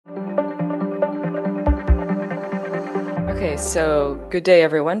Okay, so good day,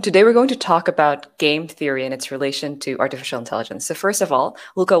 everyone. Today we're going to talk about game theory and its relation to artificial intelligence. So first of all,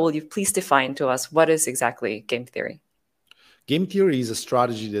 Luca, will you please define to us what is exactly game theory? Game theory is a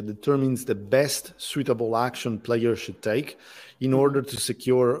strategy that determines the best suitable action players should take in order to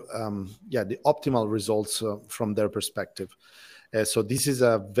secure the optimal results from their perspective. So this is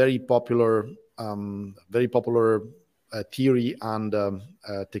a very popular theory and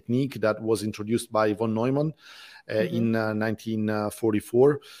technique that was introduced by von Neumann in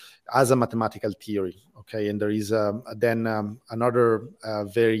 1944 as a mathematical theory. Okay, and there is then another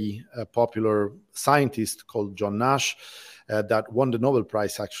very popular scientist called John Nash that won the Nobel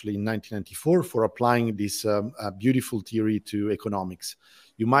Prize actually in 1994 for applying this beautiful theory to economics.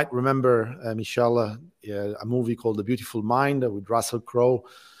 You might remember, Michelle, a movie called The Beautiful Mind with Russell Crowe.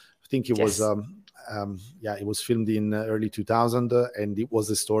 I think it was, it was filmed in early 2000, and it was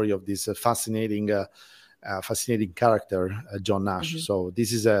the story of this fascinating character, John Nash. So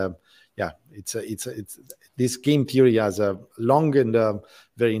this is this game theory has a long and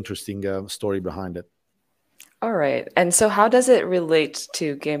very interesting story behind it. All right. And so how does it relate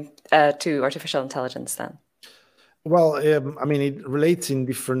to to artificial intelligence then? Well, I mean, it relates in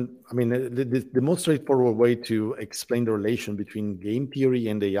different. I mean, the most straightforward way to explain the relation between game theory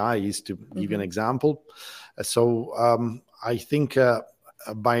and AI is to give you an example. I think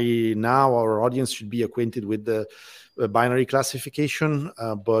by now our audience should be acquainted with the binary classification,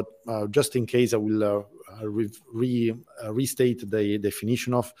 but just in case, I will restate the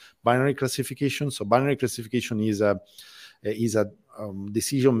definition of binary classification. So, binary classification is a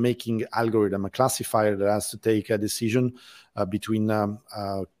decision-making algorithm, a classifier that has to take a decision between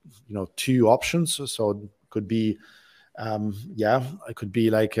two options. So it could be it could be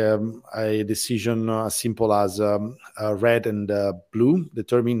like a decision as simple as red and blue,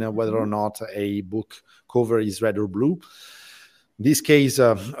 determine whether or not a book cover is red or blue. In this case,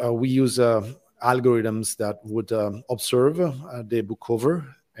 we use algorithms that would observe the book cover,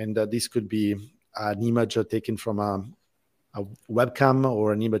 and this could be an image taken from a webcam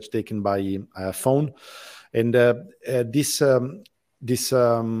or an image taken by a phone. And this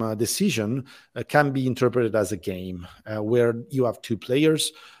decision can be interpreted as a game where you have two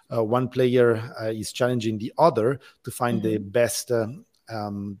players. One player is challenging the other to find the best,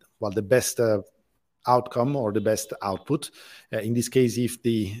 outcome or the best output. In this case, if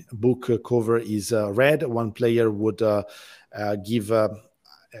the book cover is red, one player would give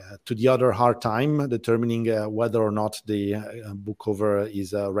to the other hard time determining whether or not the book cover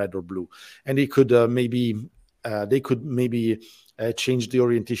is red or blue. And it could they could maybe change the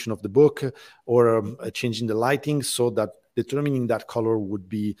orientation of the book or changing the lighting so that determining that color would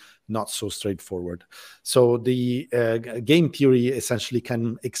be not so straightforward. So the game theory essentially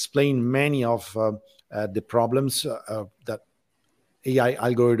can explain many of the problems that AI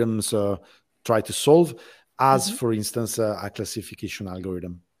algorithms try to solve, as for instance, a classification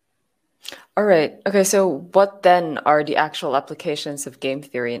algorithm. All right. Okay, so what then are the actual applications of game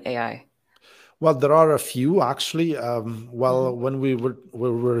theory in AI? Well, there are a few actually. When we were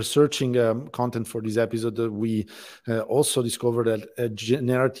researching content for this episode, we also discovered that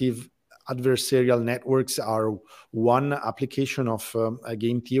generative adversarial networks are one application of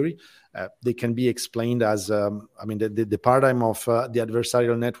game theory. They can be explained as, the paradigm of the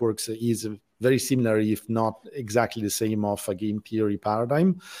adversarial networks is very similar, if not exactly the same, of a game theory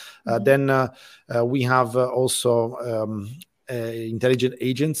paradigm. Then we have also intelligent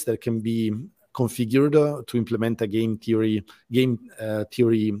agents that can be configured to implement a game theory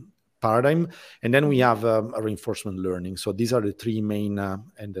paradigm, and then we have a reinforcement learning. So these are the three main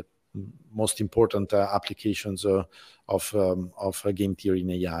and the most important applications of game theory in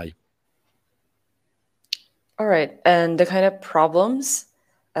AI. All right, and the kind of problems,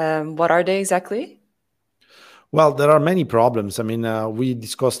 what are they exactly? Well, there are many problems. I mean, we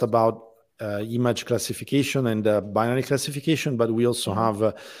discussed about image classification and binary classification, but we also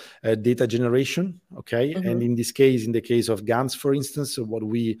have data generation, okay? And in this case, in the case of GANs, for instance, what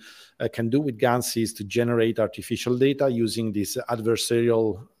we can do with GANs is to generate artificial data using this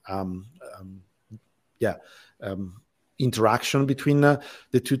adversarial interaction between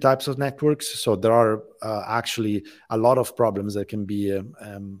the two types of networks. So there are actually a lot of problems that can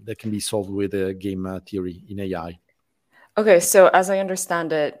be solved with game theory in AI. Okay, so as I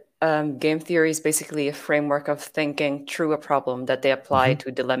understand it, game theory is basically a framework of thinking through a problem that they apply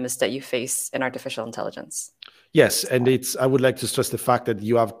to dilemmas that you face in artificial intelligence. Yes, and I would like to stress the fact that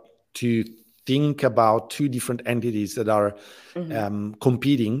you have to think about two different entities that are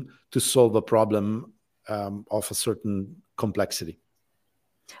competing to solve a problem of a certain complexity.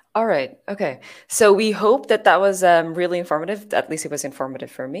 All right. Okay. So we hope that that was really informative. At least it was informative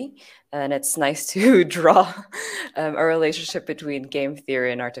for me. And it's nice to draw a relationship between game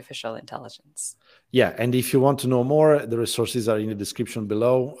theory and artificial intelligence. Yeah, and if you want to know more, the resources are in the description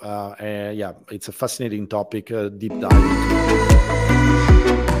below. Yeah, it's a fascinating topic, deep dive into.